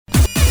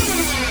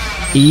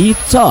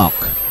E-Talk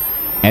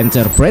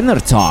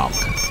Entrepreneur Talk.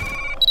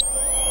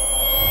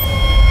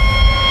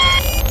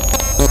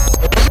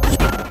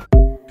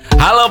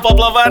 Halo Pop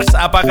Lovers,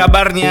 apa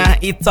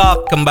kabarnya?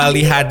 E-Talk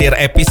kembali hadir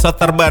episode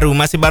terbaru.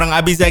 Masih bareng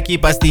Abi Zaki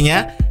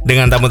pastinya,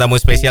 dengan tamu-tamu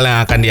spesial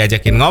yang akan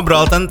diajakin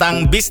ngobrol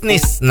tentang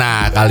bisnis.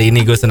 Nah, kali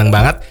ini gue seneng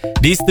banget.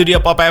 Di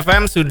studio Pop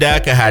FM sudah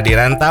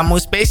kehadiran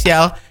tamu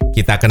spesial.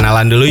 Kita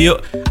kenalan dulu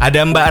yuk.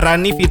 Ada Mbak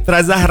Rani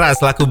Fitra Zahra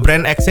selaku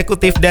brand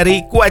eksekutif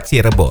dari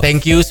Kuaci Rebo.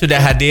 Thank you sudah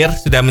hadir,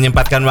 sudah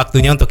menyempatkan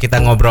waktunya untuk kita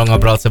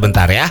ngobrol-ngobrol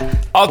sebentar ya.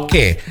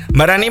 Oke,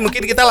 Mbak Rani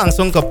mungkin kita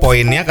langsung ke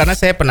poinnya karena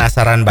saya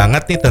penasaran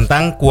banget nih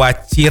tentang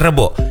Kuaci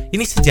Rebo.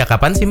 Ini sejak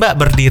kapan sih Mbak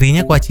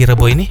berdirinya Kuaci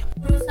Rebo ini?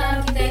 Perusahaan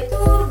kita itu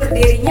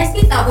berdirinya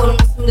sih tahun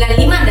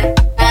 95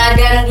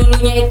 dan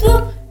dulunya itu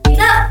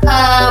kita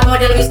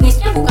model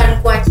bisnisnya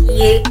bukan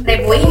Kuaci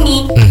Rebo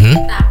ini,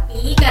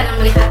 tapi karena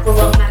melihat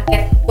peluang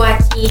market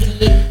Kuaci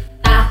di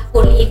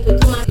tahun itu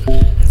tuh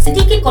masih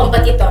sedikit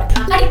kompetitor,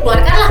 maka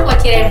dikeluarkanlah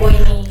Kuaci Rebo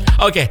ini.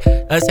 Oke,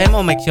 saya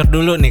mau make sure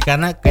dulu nih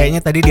karena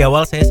kayaknya tadi di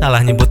awal saya salah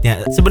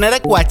nyebutnya.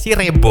 Sebenarnya Kuaci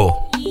Rebo.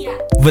 Iya.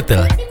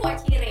 Betul. Sebenarnya sih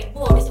Kuaci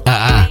Rebo, disebut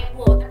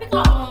Rebo, tapi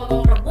kalau mau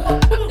ngomong Rebo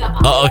pun nggak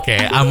apa-apa. Oh oke,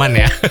 aman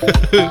ya.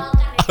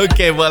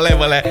 Oke, boleh.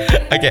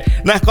 Oke.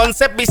 Nah,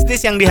 konsep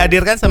bisnis yang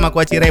dihadirkan sama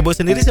Kuaci Rebo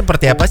sendiri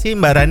seperti apa sih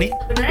Mbak Rani?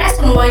 Sebenarnya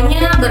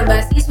semuanya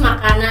berbasis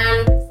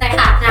makanan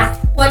sehat. Nah,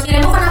 Kuaci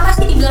Rebo kenapa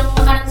sih dibilang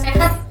makanan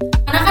sehat?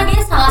 Karena kan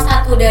dia salah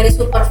satu dari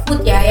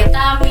superfood ya,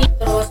 vitamin,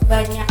 terus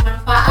banyak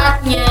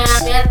manfaatnya,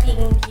 ya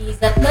tinggi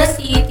zat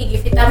besi, tinggi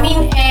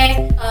vitamin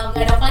E,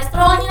 nggak ada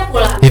kolesterolnya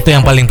pula. Itu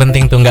yang paling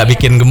penting tuh, nggak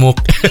bikin gemuk.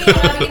 Iya,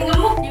 nggak bikin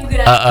gemuk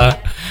juga.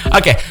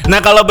 Oke,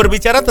 nah kalau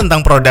berbicara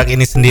tentang produk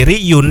ini sendiri,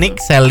 unique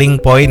selling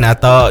point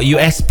atau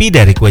USP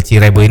dari Kuaci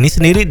Rebo ini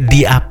sendiri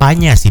di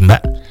apanya sih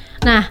Mbak?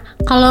 Nah,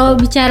 kalau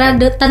bicara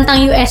tentang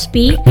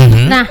USP,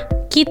 nah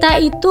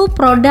kita itu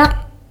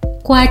produk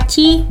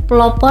Kuaci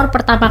pelopor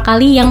pertama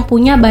kali yang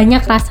punya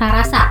banyak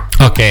rasa-rasa.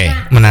 Oke,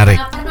 menarik.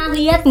 Pernah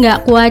lihat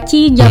nggak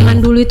Kuaci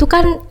zaman dulu itu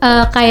kan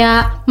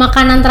kayak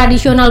makanan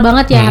tradisional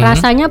banget ya,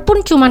 rasanya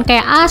pun cuman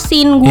kayak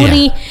asin,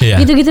 gurih,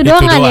 gitu-gitu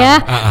doang kan ya.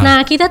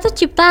 Nah kita tuh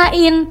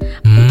ciptain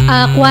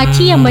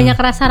Kuaci yang banyak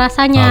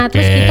rasa-rasanya,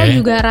 terus kita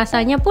juga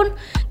rasanya pun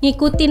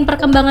ngikutin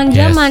perkembangan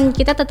zaman,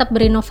 kita tetap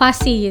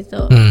berinovasi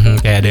gitu.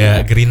 Kayak ada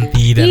green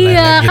tea dan lain-lain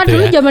gitu kan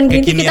dulu ya. zaman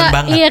green tea kita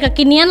banget.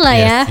 Kekinian lah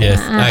ya.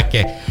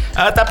 Oke.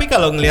 Tapi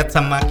kalau ngelihat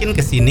semakin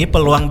kesini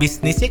peluang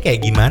bisnisnya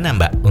kayak gimana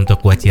Mbak untuk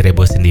Kuaci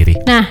Rebo sendiri?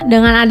 Nah,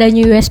 dengan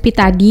adanya USP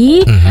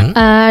tadi,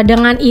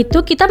 dengan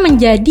itu kita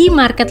menjadi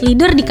market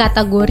leader di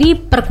kategori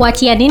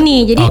perkuacian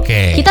ini. Jadi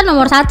kita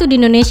nomor 1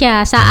 di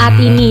Indonesia saat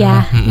ini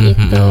ya,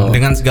 gitu.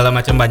 Dengan segala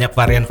macam banyak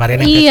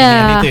varian-varian yang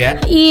kekinian itu ya,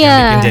 yang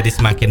bikin jadi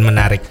semakin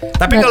menarik.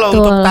 Tapi kalau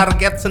untuk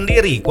target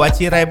sendiri,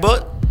 Kuaci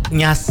Rebo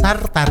nyasar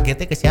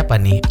targetnya ke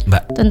siapa nih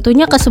Mbak?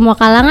 Tentunya ke semua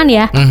kalangan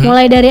ya,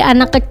 mulai dari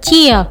anak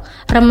kecil,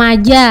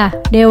 remaja,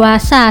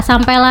 dewasa,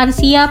 sampai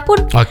lansia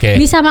pun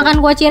bisa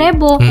makan Kuaci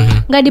Rebo.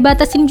 Nggak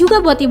dibatasin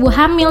juga buat ibu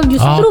hamil,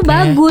 justru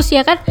bagus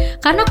ya kan,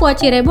 karena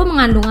Kuaci Rebo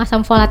mengandung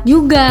asam folat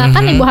juga,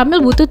 kan ibu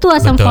hamil butuh tuh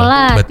asam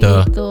folat.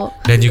 Gitu.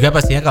 Dan juga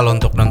pastinya kalau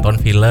untuk nonton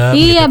film,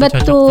 iya gitu,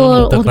 betul,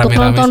 untuk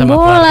nonton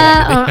bola.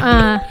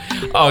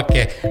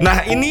 Oke,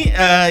 nah ini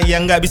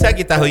yang nggak bisa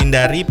kita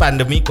hindari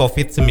pandemi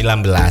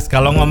COVID-19.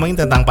 Kalau ngomongin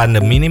tentang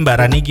pandemi nih Mbak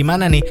Rani,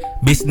 gimana nih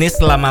bisnis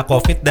selama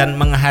COVID dan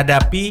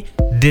menghadapi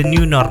the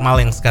new normal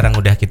yang sekarang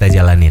udah kita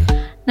jalanin?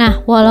 Nah,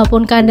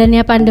 walaupun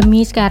keadaannya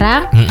pandemi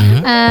sekarang,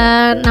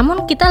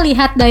 namun kita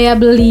lihat daya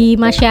beli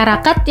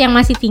masyarakat yang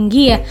masih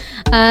tinggi ya.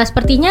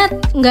 Sepertinya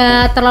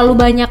nggak terlalu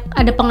banyak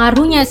ada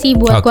pengaruhnya sih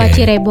buat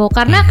Kuaci Rebo,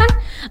 karena kan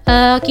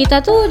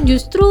kita tuh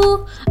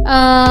justru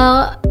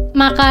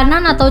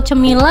makanan atau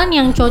cemilan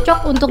yang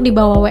cocok untuk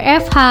dibawa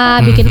WFH,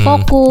 bikin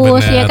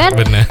fokus, ya kan?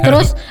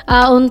 Terus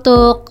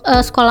untuk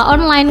sekolah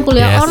online,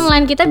 kuliah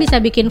online, kita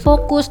bisa bikin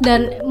fokus,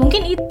 dan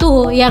mungkin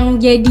itu yang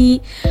jadi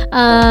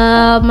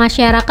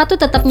masyarakat tuh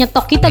tetap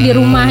nyetok kita di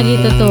rumah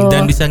gitu tuh.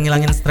 Dan bisa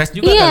ngilangin stres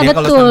juga kali ya,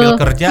 kalau sambil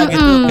kerja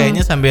gitu,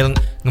 kayaknya sambil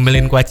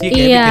ngemilin Kuaci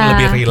kayak bikin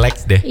lebih relax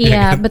deh.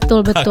 Iya,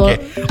 betul.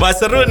 Wah,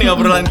 seru nih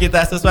obrolan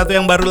kita, sesuatu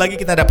yang baru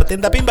lagi kita dapetin.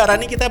 Tapi Mbak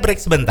Rani, kita break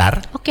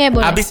sebentar. Oke,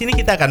 boleh. Abis ini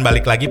kita akan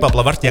balik lagi, Pop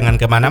Lovers, jangan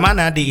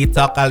kemana-mana. Di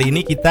E-Talk kali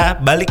ini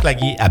kita balik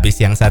lagi abis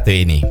yang satu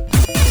ini.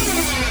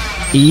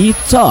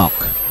 E-Talk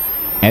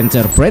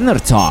Entrepreneur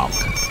Talk.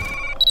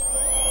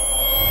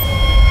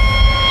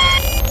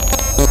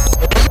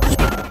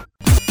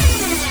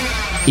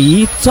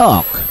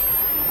 E-Talk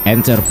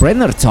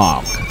Entrepreneur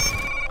Talk.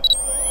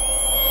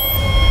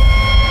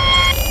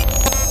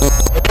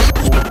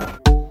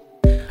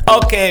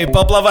 Oke,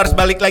 Pop Lovers,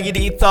 balik lagi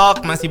di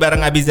E-Talk. Masih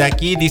bareng Abi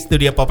Zaki di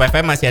studio Pop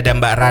FM. Masih ada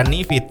Mbak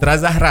Rani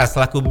Fitra Zahra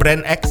selaku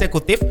brand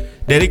eksekutif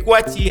dari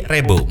Kuaci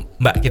Rebo.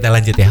 Mbak, kita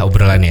lanjut ya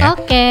obrolannya.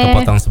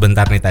 Kepotong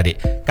sebentar nih tadi.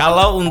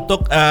 Kalau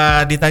untuk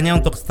ditanya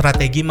untuk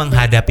strategi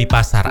menghadapi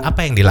pasar,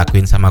 apa yang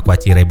dilakuin sama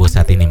Kuaci Rebo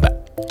saat ini Mbak?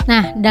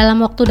 Nah,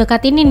 dalam waktu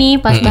dekat ini nih,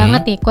 pas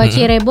banget nih,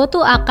 Kuaci Rebo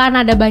tuh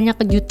akan ada banyak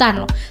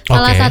kejutan loh.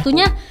 Salah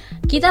satunya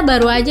kita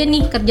baru aja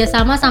nih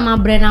kerjasama sama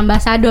brand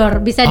ambassador.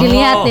 Bisa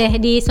dilihat deh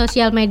di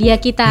sosial media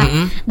kita.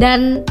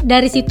 Dan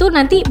dari situ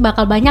nanti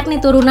bakal banyak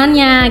nih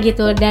turunannya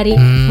gitu, dari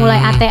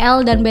mulai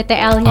ATL dan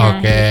BTL-nya.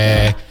 Oke.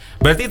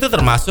 Berarti itu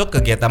termasuk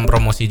kegiatan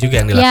promosi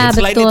juga yang dilakukan.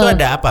 Selain itu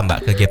ada apa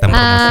Mbak kegiatan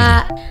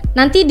promosinya?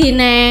 Nanti di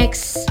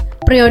next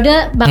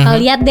periode bakal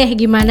lihat deh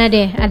gimana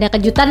deh. Ada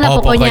kejutan lah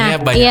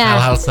Pokoknya pokoknya. banyak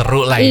hal-hal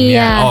seru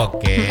lainnya.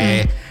 Oke.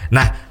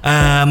 Nah,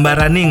 Mbak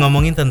Rani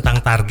ngomongin tentang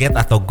target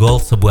atau goal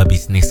sebuah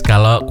bisnis.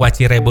 Kalau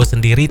Kuaci Rebo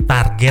sendiri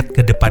target ke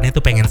depannya itu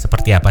pengen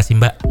seperti apa sih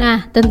Mbak?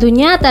 Nah,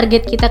 tentunya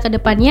target kita ke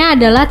depannya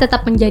adalah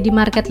tetap menjadi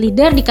market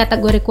leader di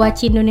kategori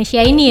kuaci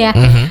Indonesia ini ya.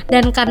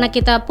 Dan karena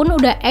kita pun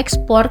udah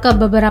ekspor ke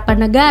beberapa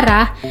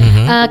negara,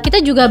 kita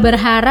juga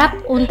berharap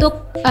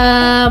untuk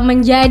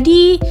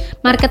menjadi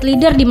market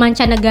leader di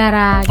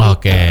mancanegara. Gitu.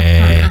 Oke.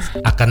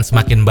 Akan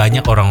semakin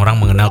banyak orang-orang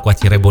mengenal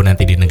Kuaci Rebo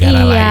nanti di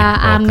negara lain.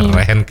 Amin.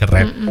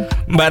 Keren.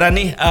 Mbak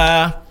Rani,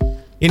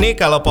 ini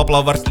kalau Pop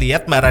Lovers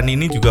lihat, Mbak Rani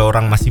ini juga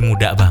orang masih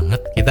muda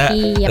banget. Kita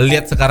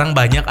lihat sekarang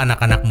banyak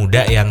anak-anak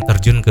muda yang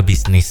terjun ke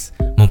bisnis.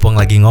 Mumpung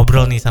lagi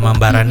ngobrol nih sama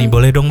Mbak Rani,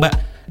 boleh dong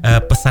Mbak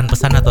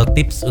pesan-pesan atau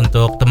tips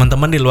untuk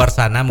teman-teman di luar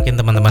sana, mungkin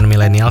teman-teman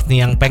millennials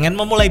nih yang pengen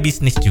memulai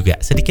bisnis juga.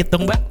 Sedikit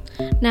dong Mbak.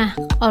 Nah,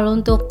 kalau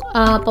untuk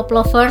Pop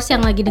Lovers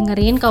yang lagi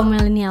dengerin, kaum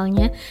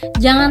milenialnya,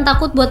 jangan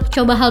takut buat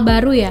coba hal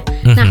baru ya.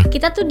 Nah,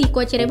 kita tuh di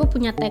Kuaci Rebo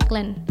punya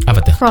tagline. Apa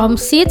tuh? From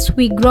seeds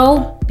we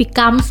grow,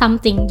 become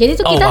something.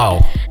 Jadi tuh kita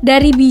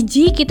dari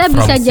biji kita From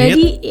bisa seed,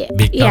 jadi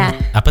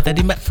apa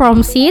tadi Mbak?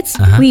 From seeds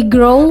we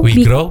grow,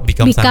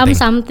 become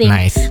something.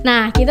 Nice.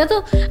 Nah, kita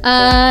tuh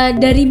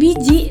dari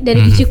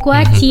biji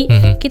kuaci,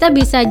 kita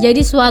bisa jadi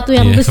suatu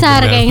yang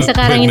besar kayak yang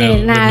sekarang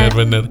ini. Nah,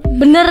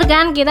 bener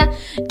kan, kita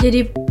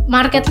jadi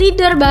market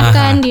leader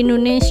bahkan di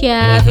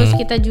Indonesia. Terus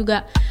kita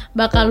juga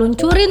bakal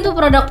luncurin tuh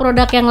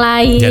produk-produk yang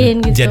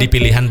lain gitu. Jadi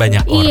pilihan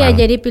banyak orang. Iya,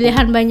 jadi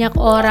pilihan banyak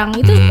orang.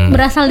 Itu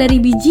berasal dari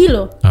biji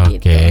loh.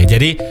 Oke, gitu.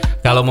 Jadi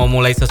kalau mau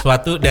mulai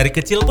sesuatu dari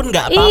kecil pun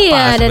nggak apa-apa.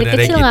 Iya, dari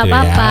kecil nggak gitu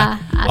apa-apa.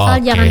 Ya.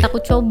 Asal jangan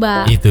takut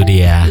coba. Itu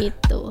dia.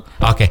 Gitu.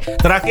 Oke,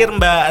 terakhir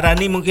Mbak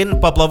Rani,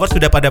 mungkin Pop Lovers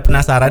sudah pada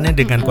penasarannya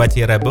dengan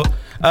Kuaci Rebo.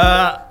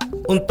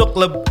 Untuk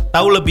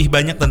tahu lebih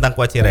banyak tentang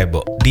Kuaci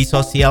Rebo, di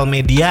sosial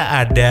media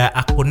ada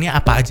akunnya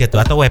apa aja tuh,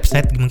 atau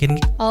website mungkin?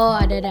 Oh,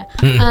 ada.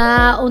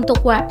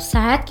 Untuk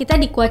website kita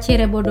di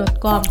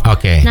kuacirebo.com.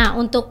 Oke. Nah,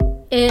 untuk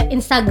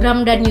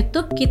Instagram dan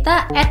YouTube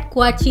kita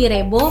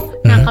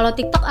 @kuacirebo. Nah, kalau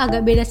TikTok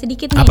agak beda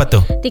sedikit nih. Apa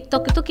tuh?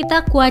 TikTok itu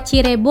kita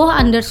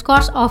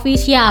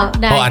kuacirebo_official.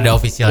 Dan ada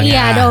officialnya.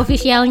 Iya, ada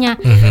officialnya.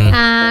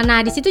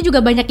 Nah, di situ juga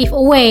banyak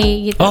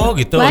giveaway gitu. Oh,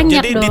 gitu.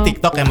 Banyak jadi dong. di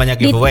TikTok yang banyak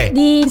giveaway.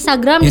 Di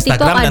Instagram di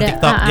TikTok dan ada.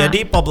 TikTok.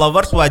 Jadi Pop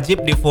Lovers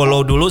wajib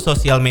di-follow dulu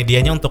sosial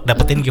medianya untuk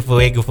dapetin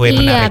giveaway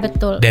menarik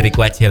betul. dari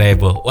Kuaci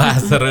Rebo. Wah,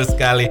 seru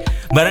sekali.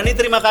 Mbak Rani,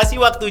 terima kasih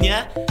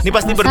waktunya. Ini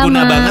pasti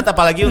berguna banget,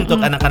 apalagi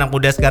untuk anak-anak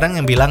muda sekarang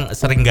yang bilang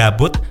sering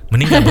gabut,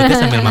 mending gabutnya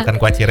sambil makan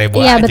Kuaci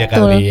Rebo aja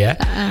betul. kali ya.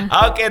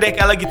 Oke deh,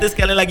 kalau gitu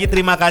sekali lagi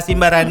terima kasih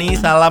Mbak Rani.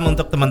 Salam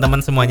untuk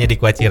teman-teman semuanya di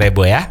Kuaci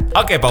Rebo ya.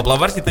 Oke, Pop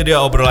Lovers, itu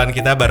dia obrolan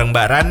kita bareng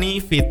Mbak Rani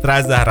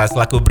Fitra Zahra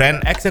selaku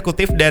brand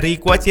eksekutif dari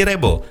Kuaci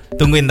Rebo.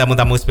 Tungguin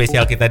tamu-tamu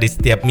spesial kita di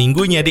setiap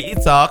minggunya di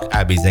E-Talk.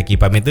 Abis Zaki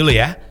pamit dulu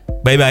ya.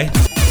 Bye-bye.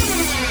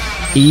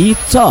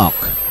 E-Talk,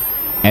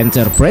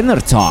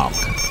 Entrepreneur Talk.